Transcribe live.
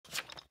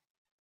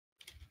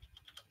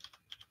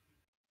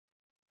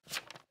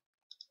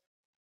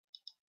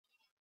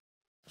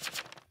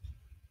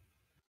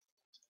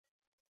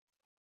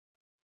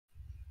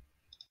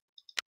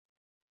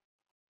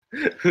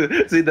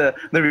See, the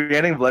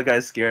Rhiannon blood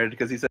guy's scared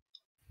because he said,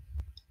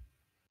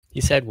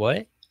 You said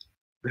what?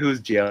 "Who's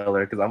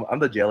jailer?" Because I'm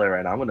the jailer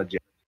right now. I'm gonna jail.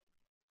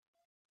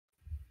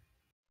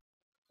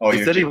 Oh,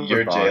 He said he was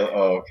you're Doc. jail.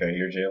 Oh, okay,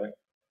 you're jailer.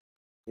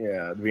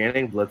 Yeah, the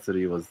Rhiannon Blood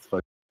City was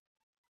fucking.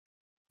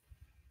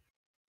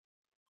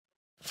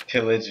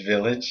 Pillage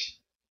Village.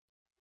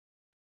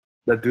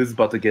 That dude's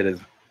about to get his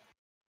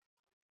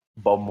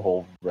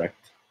bumhole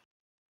wrecked.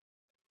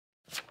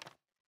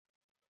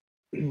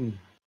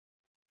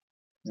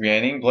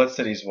 Rhiannon Blood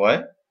City's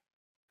what?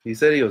 He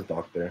said he was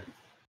doctor.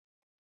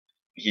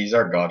 He's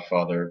our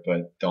godfather,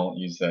 but don't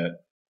use that.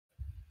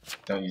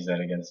 Don't use that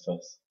against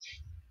us.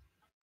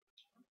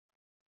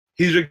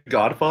 He's your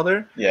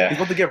godfather? Yeah. He's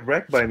about to get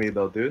wrecked by me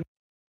though, dude.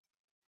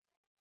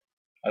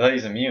 I thought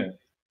he's immune.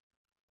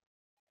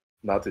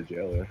 Not to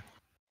jailer.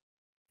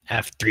 I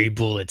have 3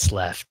 bullets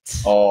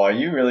left. Oh, are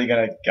you really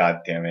gonna? God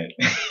damn it,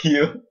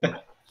 you.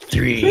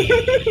 3.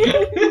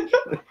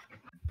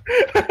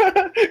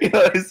 You know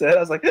what I said? I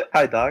was like,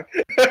 "Hi, doc."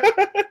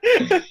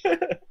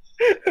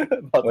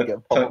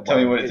 Tell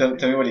me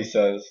what he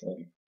says.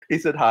 He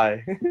said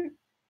hi.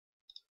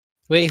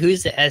 Wait,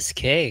 who's the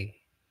SK?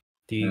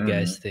 Do you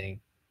guys think?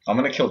 I'm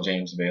gonna kill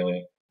James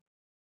Bailey.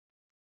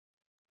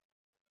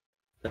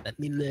 Let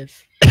me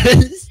live,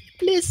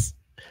 please.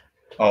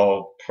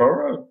 Oh, Pro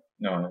Road?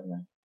 No, never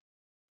mind.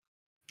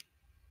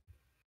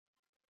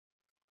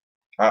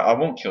 I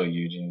won't kill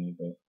you, Jamie.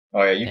 But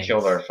oh yeah, you Thanks.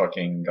 killed our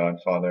fucking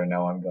godfather.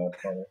 Now I'm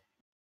godfather.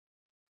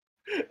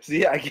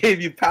 See, I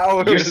gave you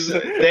powers.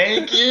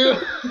 Thank you.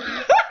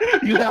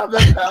 You have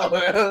the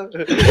power.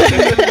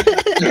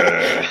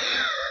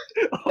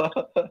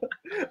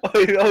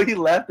 Oh, he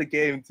left the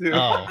game too.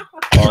 Oh,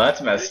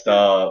 That's messed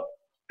up.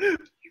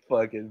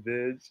 Fucking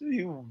bitch.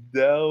 You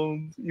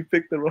down. You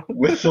picked the wrong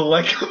Whistle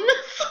like a missile.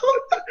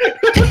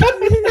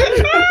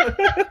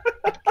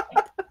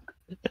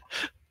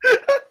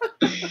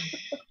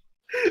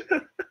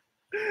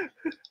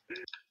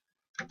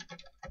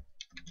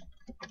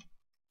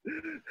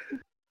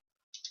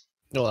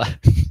 no,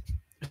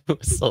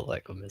 whistle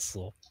like a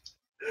missile.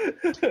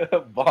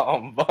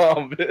 Bomb,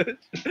 bitch.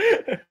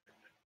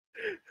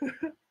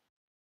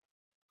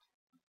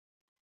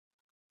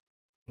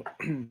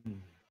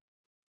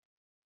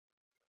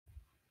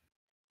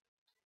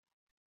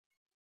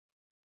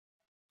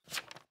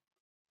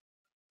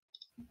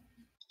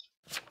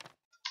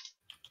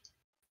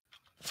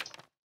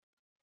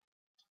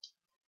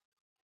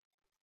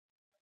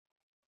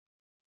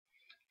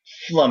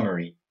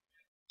 Flummery.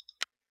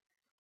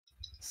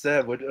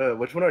 Seb, which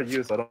one are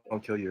you so I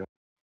don't kill you?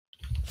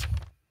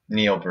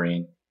 Neil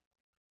Breen.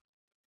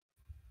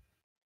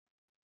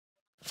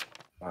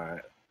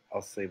 Alright,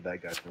 I'll save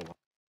that guy for a while.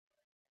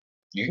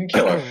 You can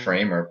kill our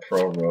framer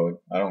Pro Road.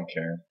 I don't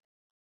care.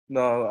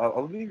 No,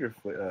 I'll leave your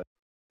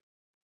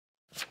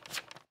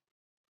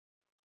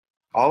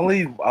I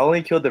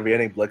only killed the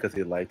Rhiannon Blood because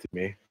he lied to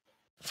me.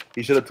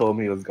 He should have told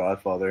me he was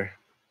Godfather.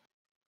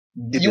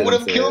 You would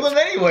have killed him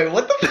anyway.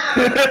 What the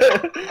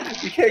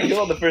fuck? You can't kill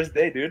on the first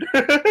day, dude.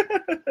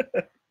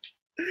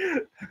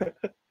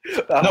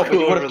 No, but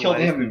you would have killed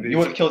him. You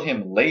would have killed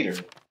him later.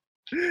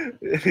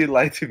 If he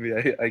lied to me,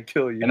 I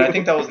kill you. And I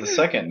think that was the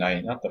second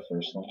night, not the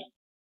first one.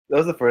 That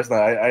was the first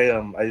night.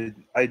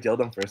 I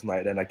jailed him first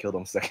night, and I killed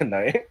him second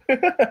night.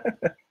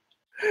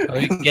 Are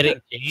we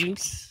getting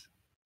James?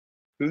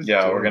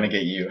 Yeah, we're gonna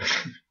get you.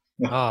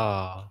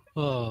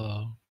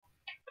 Oh.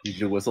 Did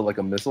you whistle like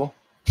a missile?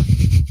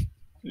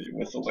 You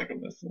whistle like a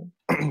missile.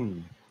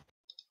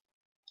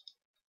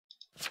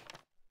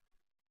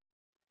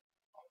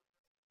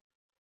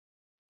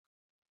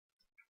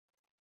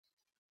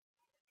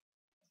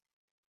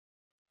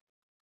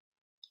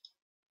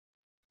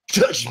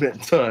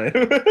 Judgment time.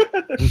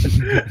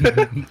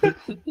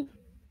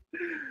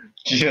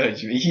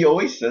 Judge me. He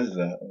always says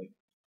that.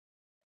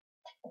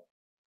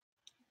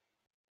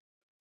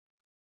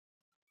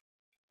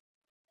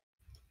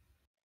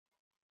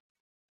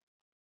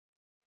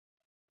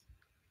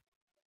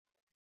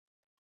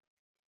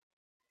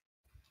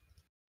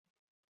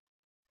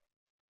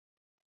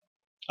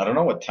 I don't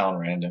know what town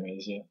random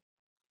is yet.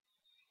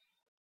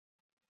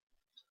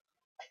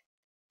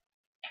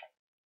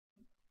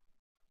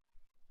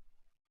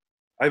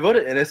 I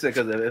voted innocent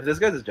because if this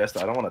guy's a jester,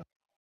 I don't want to.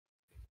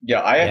 Yeah,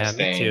 I Yeah, me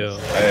abstained. too.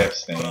 I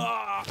abstained.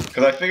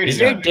 Because I figured Is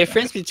there a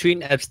difference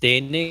between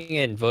abstaining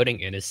and voting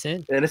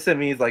innocent? Innocent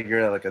means like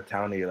you're like a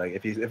townie. Like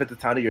if it's a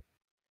townie, you're.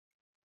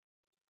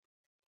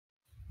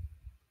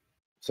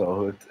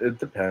 So it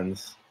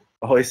depends.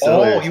 Oh,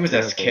 he was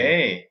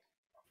SK.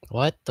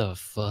 What the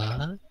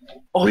fuck?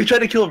 Oh, he tried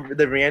to kill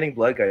the Rhiannon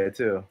Blood guy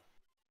too.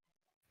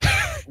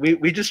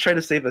 we just tried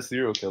to save a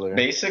serial killer.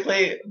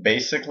 Basically,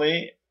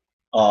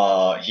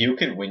 Hugh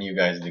could win you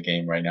guys the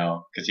game right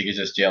now because he could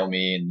just jail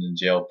me and then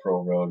jail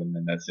Pro Road and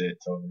then that's it.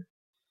 It's over.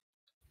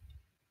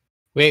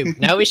 Wait,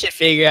 now we should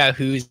figure out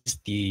who's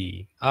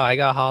the. Oh, I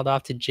got hauled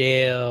off to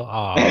jail.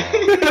 Oh.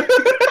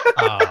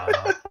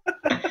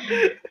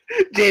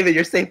 David,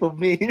 you're safe with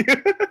me.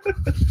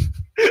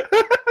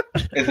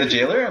 Is the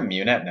jailer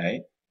immune at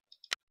night?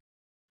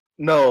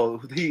 No,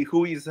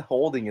 who he's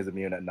holding is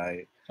immune at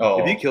night. Oh.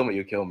 If you kill me,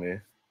 you kill me.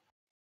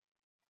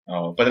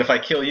 Oh, but if I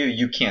kill you,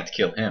 you can't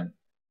kill him,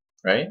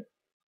 right?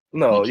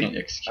 No, You can't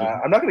execute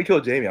him. I'm not gonna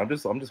kill Jamie. I'm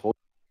just holding.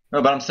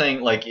 No, but I'm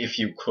saying like if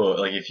you could,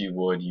 like if you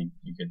would, you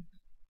could.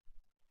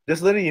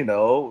 Just letting you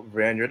know,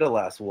 Ran, you're the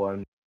last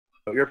one.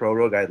 Your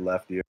pro guy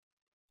left you.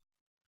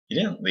 He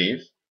didn't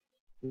leave.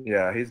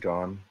 Yeah, he's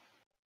gone.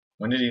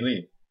 When did he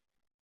leave?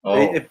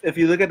 Oh. If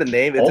you look at the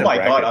name, it's Oh in my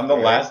god, brackets, I'm the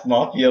right? last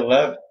Mafia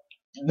left.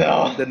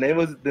 No. The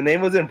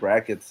name was in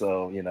brackets,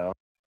 so you know.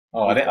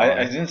 Oh, he's I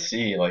gone. didn't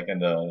see like in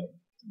the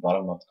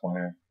bottom left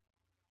corner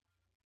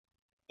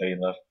that he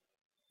left.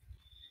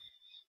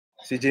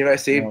 See, Jamie, I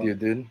saved No. you,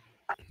 dude.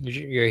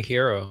 You're a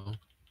hero.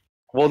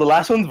 Well, the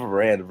last one's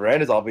Varane.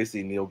 Varane is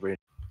obviously Neil Brain.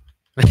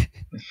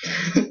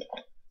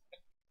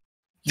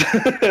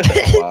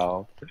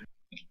 Wow.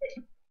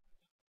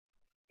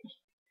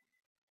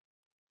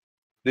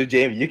 Dude,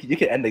 Jamie, you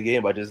can end the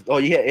game by just. Oh,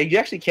 yeah, you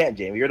actually can't,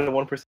 Jamie. You're the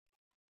 1%.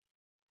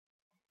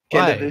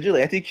 Can Why? the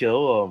vigilante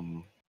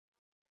kill?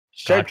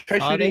 Try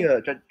shooting.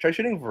 Godfather? Try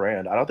shooting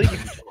Varane. I don't think you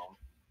can kill him.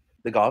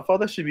 The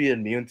Godfather should be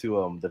immune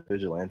to the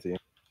vigilante.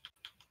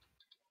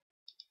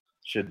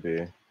 Should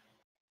be.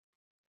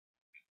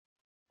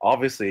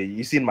 Obviously,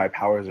 you've seen my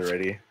powers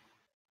already.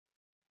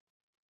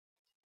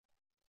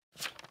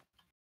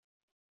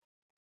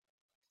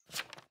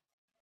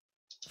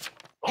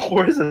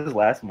 Where's his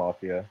last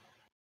Mafia?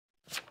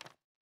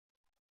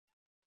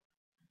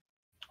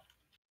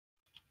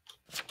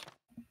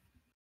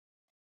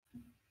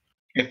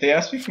 If they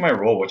ask me for my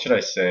role, what should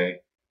I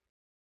say?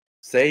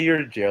 Say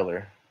you're a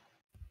jailer.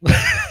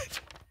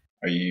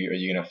 Are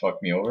you gonna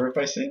fuck me over if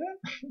I say that?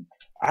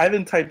 I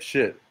haven't typed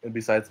shit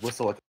besides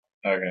whistle like.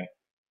 Okay.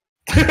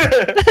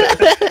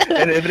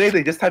 And if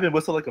anything, just type in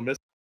whistle like a missile.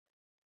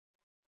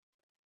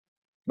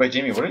 Wait,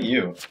 Jamie, what are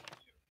you?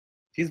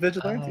 He's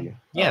vigilante.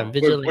 Yeah, Oh.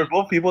 vigilante. We're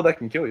both people that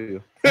can kill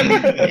you.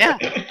 Yeah.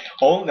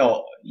 Oh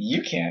no,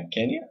 you can't,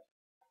 can you?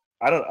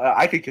 I don't.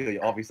 I could kill you.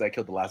 Obviously, I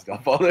killed the last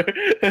Godfather.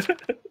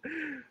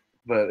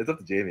 But it's up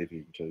to Jamie if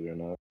he can kill you or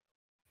not.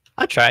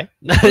 I'll try.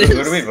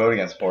 Who do we vote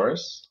against?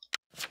 Forrest?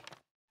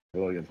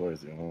 Go against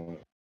Forrest, you know.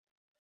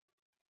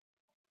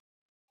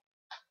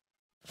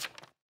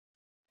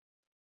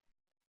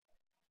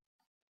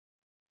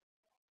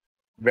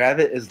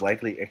 Rabbit is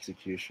likely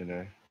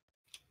executioner.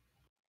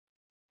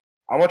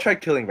 I want to try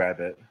killing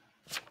Rabbit.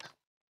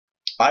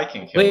 I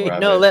can kill Wait, Rabbit.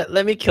 no,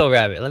 let me kill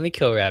Rabbit. Let me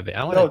kill Rabbit.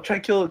 I want No, to. try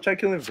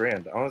killing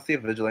Brand. I want to see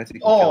if Vigilante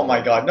can Oh kill my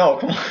him. god, no,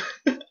 come on.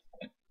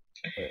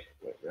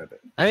 Wait, Rabbit.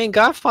 I mean,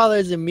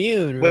 Godfather's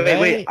immune, Wait, right?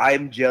 wait,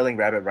 I'm jailing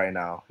Rabbit right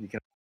now. You can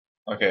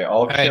Okay, I'll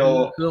Alright,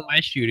 kill. who am I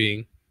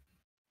shooting?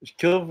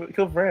 kill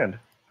Brand.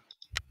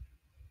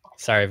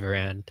 Sorry,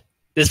 Varand.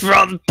 This for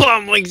all the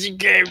bum links you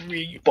gave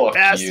me, you Fuck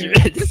bastard.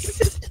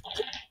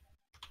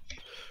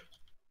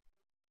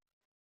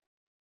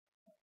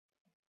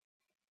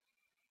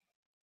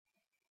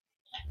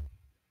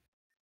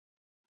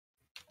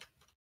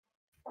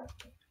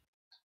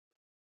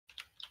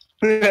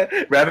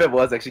 Rabbit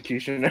was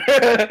executioner,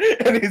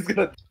 and he's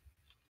gonna.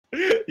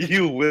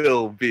 You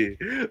will be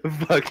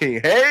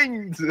fucking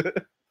hanged.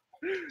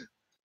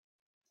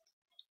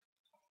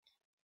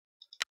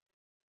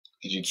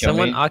 Did you kill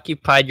Someone me?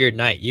 occupied your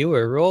night. You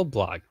were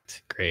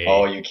roadblocked. Great.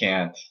 Oh, you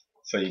can't.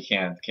 So you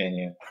can't, can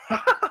you?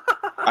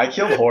 I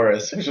killed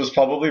Horace, which was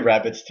probably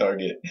Rabbit's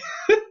target.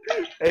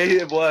 Hey,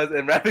 it was,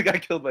 and Rabbit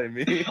got killed by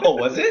me. Oh,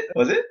 was it?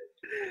 Was it?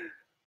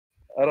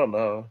 I don't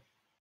know.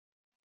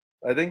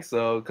 I think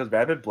so, because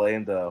Rabbit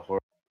blamed the horror.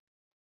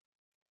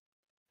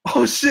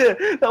 Oh shit!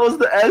 That was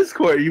the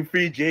escort. You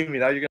freed Jamie.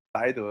 Now you're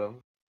gonna die to him.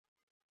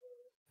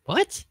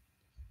 What?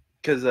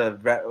 Because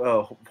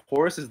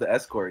Horace is the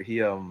escort. He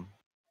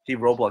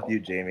roadblocked you,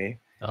 Jamie.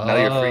 Now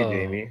you're free,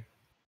 Jamie.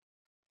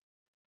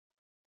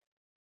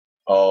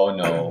 Oh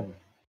no.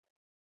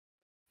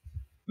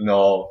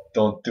 No,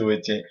 don't do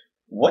it, Jay.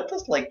 What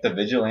does like the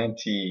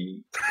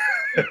vigilante?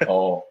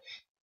 Oh,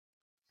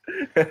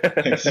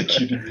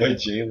 executed by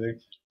jailer.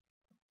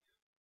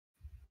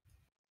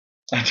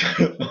 I try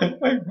to find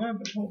my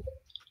rabbit hole.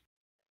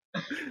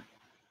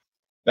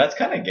 That's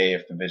kind of gay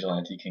if the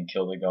vigilante can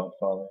kill the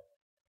Godfather.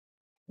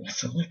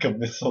 It's like a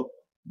missile.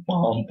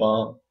 Bomb,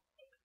 bomb.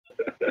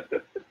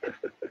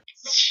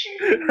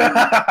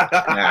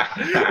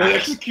 The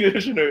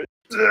executioner.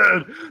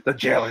 The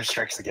jailer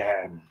strikes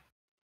again.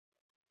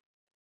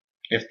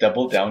 If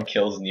Double Down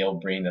kills Neil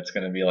Breen, that's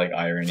gonna be like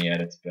irony at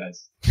its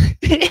best.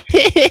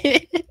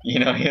 You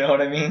know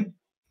what I mean?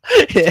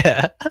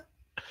 Yeah.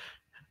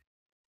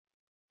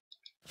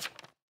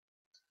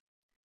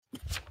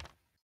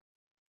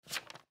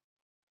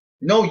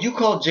 No, you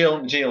called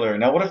jailer.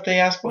 Now what if they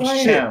ask what Oh, I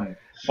shit. am?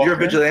 You're a Fucker.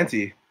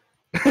 vigilante.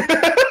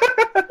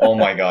 Oh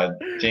my god,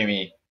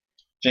 Jamie.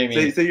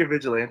 Say you're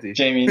vigilante.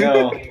 Jamie,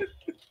 no.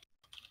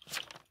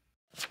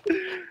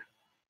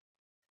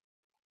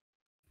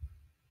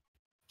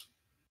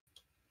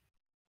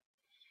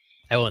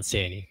 I won't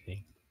say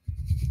anything.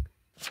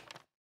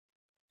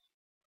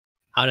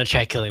 I'm gonna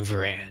try killing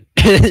Varane.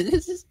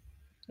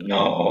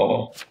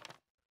 No.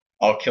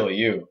 I'll kill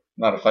you.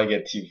 Not if I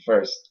get to you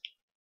first.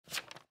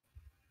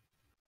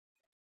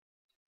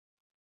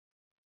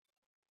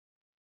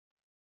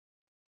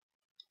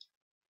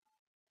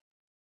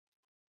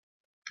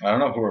 I don't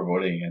know who we're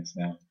voting against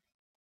now.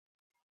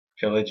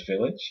 Pillage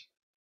Village?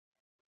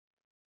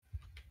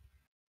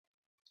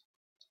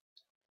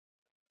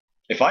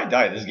 If I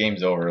die, this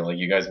game's over. Like,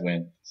 you guys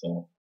win,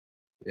 so.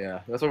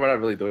 Yeah, that's why we're not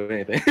really doing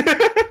anything.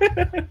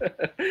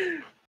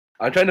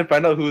 I'm trying to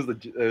find out who's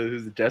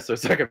the jester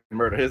so I can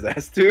murder his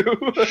ass too.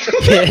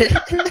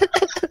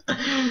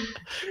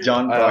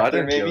 John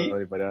Proctor, maybe? Jail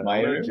anybody. I'm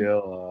Myru? gonna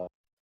jail,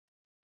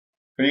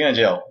 Who are you gonna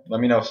jail?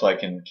 Let me know so I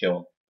can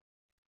kill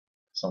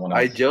someone else.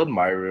 I jailed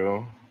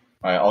Myru.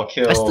 Alright, I'll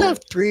kill I still have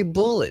 3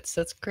 bullets.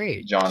 That's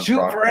great. John Shoot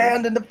Proctor.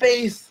 Brand in the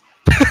face!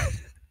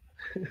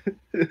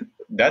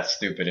 That's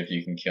stupid if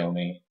you can kill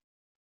me.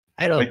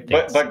 I don't Like,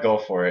 think so. but go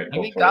for it. I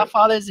Go mean, for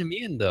Godfather's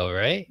immune though,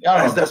 right? it. I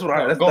don't know. That's what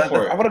I Go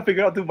want to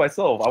figure out through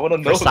myself. I want to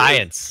know For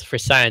science. For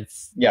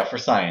science. Yeah, for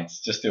science.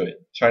 Just do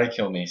it. Try to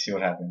kill me. See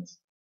what happens.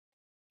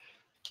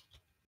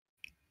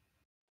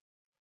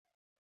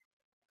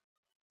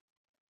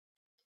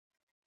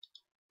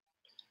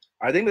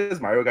 I think this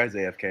Mario guy's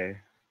AFK.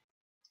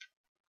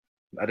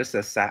 I just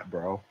said sap,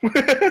 bro.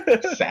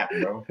 Sap,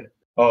 bro.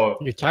 Oh,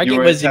 Your target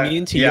were was atta-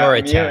 immune to yeah, your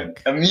immune.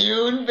 attack.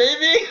 Immune,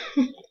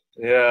 baby.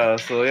 Yeah,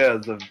 so yeah,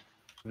 the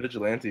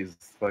vigilante's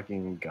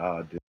fucking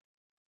god, dude.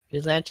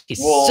 Vigilante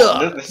Well,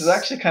 sucks. this is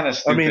actually kind of I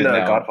stupid mean,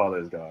 now.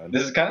 Godfather's god.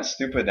 This is kind of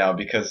stupid now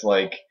because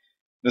like,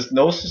 there's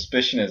no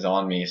suspicion is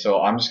on me,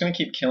 so I'm just gonna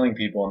keep killing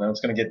people, and then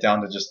it's gonna get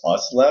down to just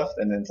us left,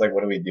 and then it's like,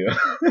 what do we do?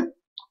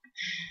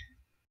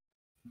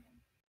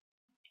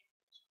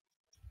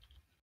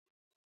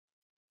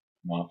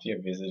 Mafia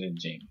visited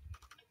Jamie.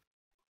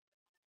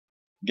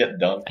 Get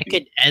done. I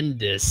could end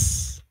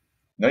this.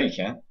 No, you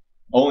can't.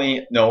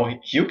 Only no,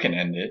 you can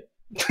end it.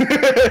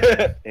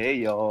 Hey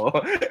yo.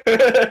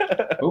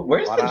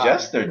 Where's the Wow.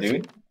 jester,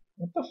 dude?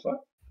 What the fuck?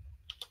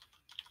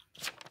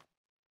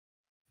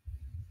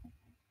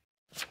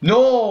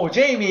 No,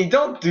 Jamie,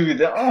 don't do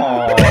that.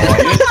 Oh,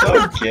 you're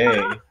so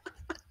gay.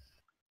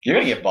 You're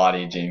gonna get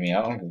bodied, Jamie.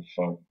 I don't give a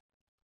fuck.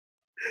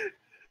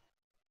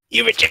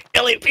 You were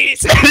jelly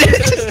piece.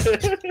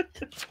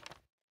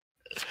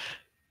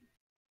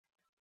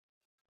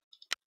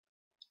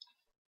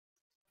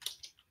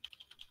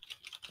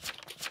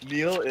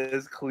 Neil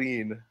is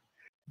clean.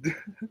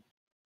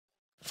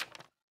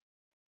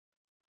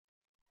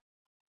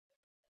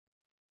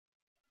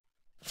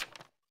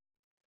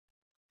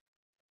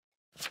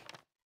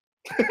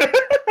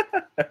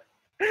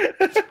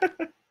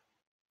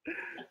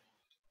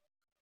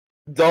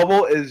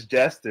 Double is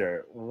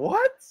jester.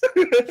 What?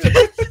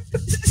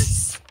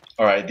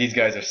 All right, these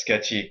guys are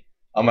sketchy.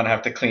 I'm gonna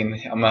have to clean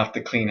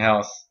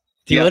house.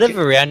 Dude, Yeah, what if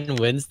Rand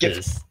wins get-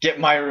 this? Get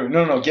Myru.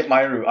 No, get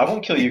Myru. I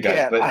won't kill you guys,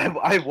 Yeah, but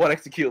I have one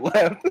execute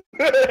left.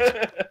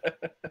 let's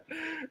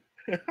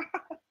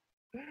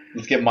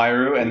get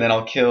Myru, and then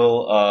I'll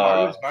kill.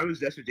 Maru's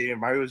jester, Damien.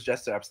 Maru's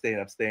jester.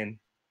 Abstain.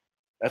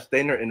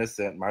 Abstain or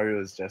innocent.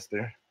 Mario is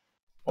jester.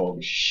 Oh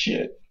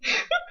shit!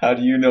 How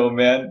do you know,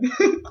 man?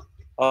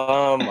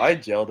 I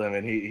jailed him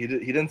and he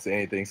didn't say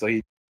anything, so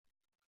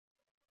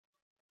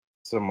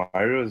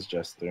Mario is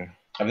jester.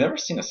 I've never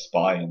seen a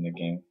spy in the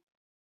game.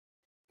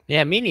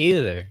 Yeah, me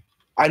neither.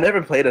 I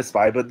never played a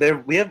spy, but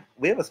we have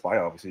a spy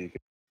obviously.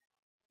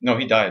 No,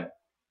 he died.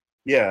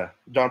 Yeah,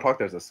 John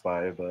Proctor's a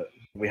spy, but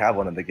we have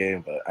one in the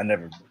game, but I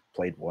never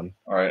played one.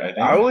 All right, I think.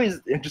 I'm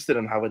always interested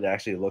in how it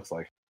actually looks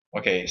like.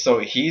 Okay, so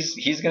he's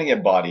gonna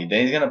get bodied.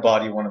 Then he's gonna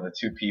body one of the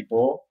 2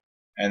 people,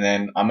 and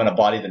then I'm gonna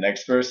body the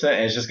next person,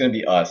 and it's just gonna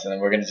be us, and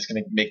then we're just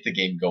gonna make the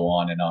game go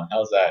on and on.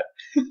 How's that?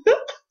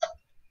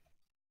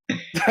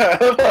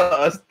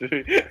 Us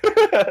three.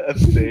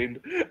 Abstained.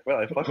 Well,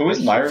 I fucking Who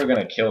is Myra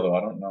gonna kill though?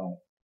 I don't know.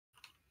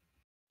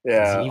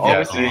 Yeah, Is he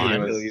obviously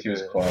gone? he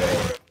was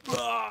quiet.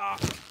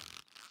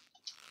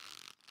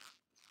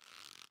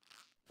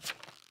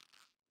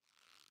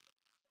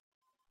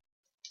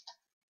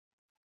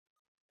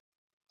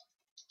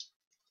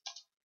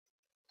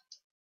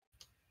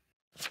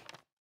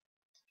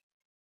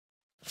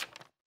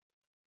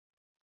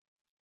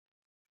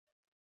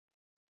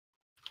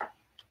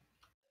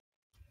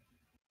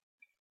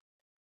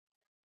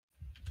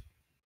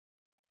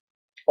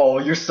 Oh,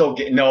 you're so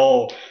gay.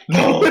 No,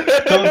 don't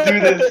do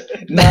this.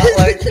 Not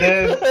like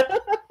this.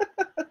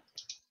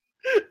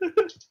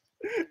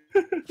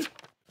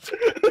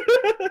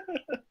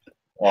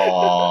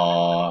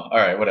 Aww.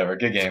 Alright, whatever.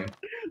 Good game.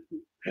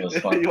 It was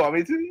fun. You want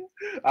me to?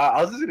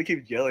 I was just gonna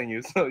keep yelling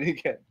you so you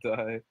can't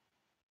die.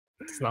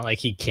 It's not like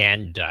he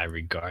can die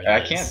regardless.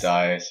 I can't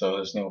die, so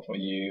there's no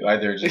point. You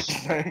either just.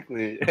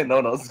 Exactly, and no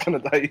one else is gonna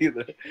die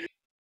either.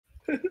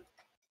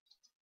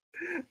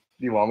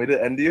 Do you want me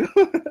to end you?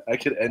 I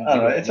could end I don't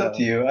you. know. right It's up now.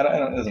 to you. I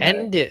don't. It doesn't matter.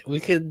 End it. We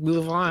could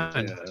move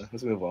on. Yeah,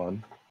 let's move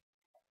on.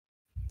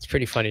 It's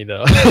pretty funny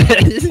though.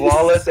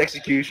 Flawless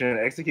execution.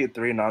 Execute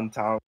 3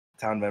 non-town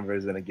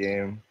members in a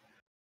game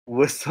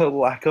with a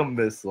lack of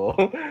missile.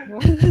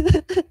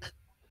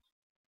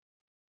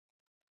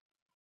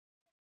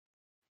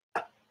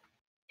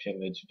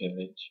 Pillage.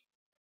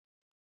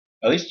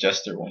 At least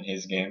Jester won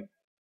his game.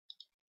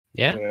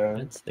 Yeah,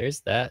 Yeah.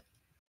 there's that.